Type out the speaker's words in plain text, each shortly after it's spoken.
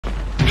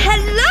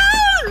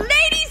Hello,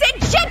 ladies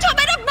and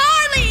gentlemen of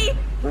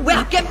Marley!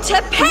 Welcome to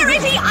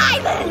Parody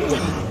Island!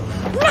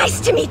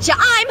 Nice to meet you,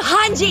 I'm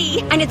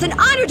Hanji, and it's an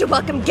honor to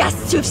welcome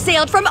guests who've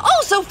sailed from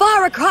oh so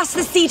far across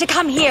the sea to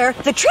come here.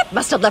 The trip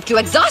must have left you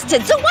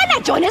exhausted, so why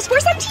not join us for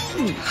some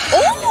tea?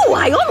 Oh,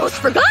 I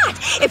almost forgot!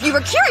 If you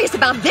were curious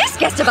about this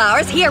guest of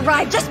ours, he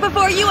arrived just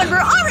before you and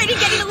we're already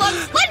getting along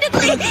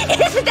splendidly!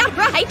 Isn't that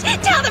right?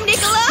 Tell them,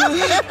 Niccolo!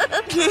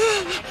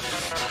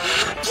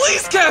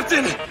 Please,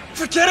 Captain!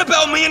 Forget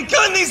about me and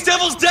gun these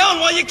devils down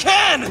while you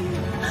can!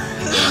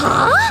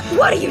 Huh?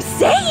 What are you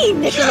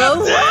saying,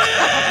 Niccolo?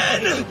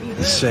 Captain!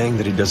 He's saying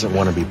that he doesn't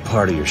want to be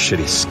part of your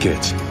shitty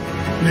skit.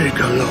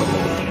 Niccolo.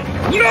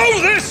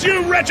 Know this,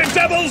 you wretched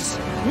devils!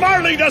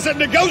 Marley doesn't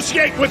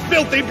negotiate with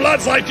filthy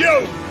bloods like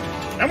you!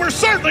 And we're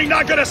certainly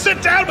not gonna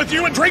sit down with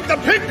you and drink the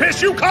pig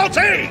piss you call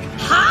tea!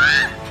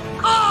 Huh?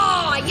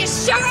 Oh, you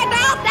sure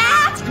about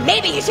that?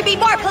 Maybe you should be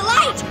more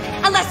polite!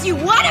 Unless you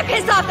want to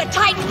piss off the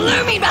Titan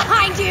looming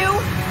behind you!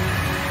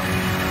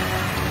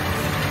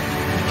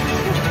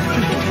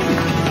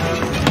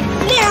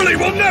 Marley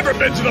will never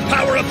bend to the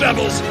power of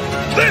devils!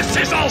 This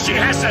is all she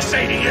has to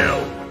say to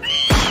you!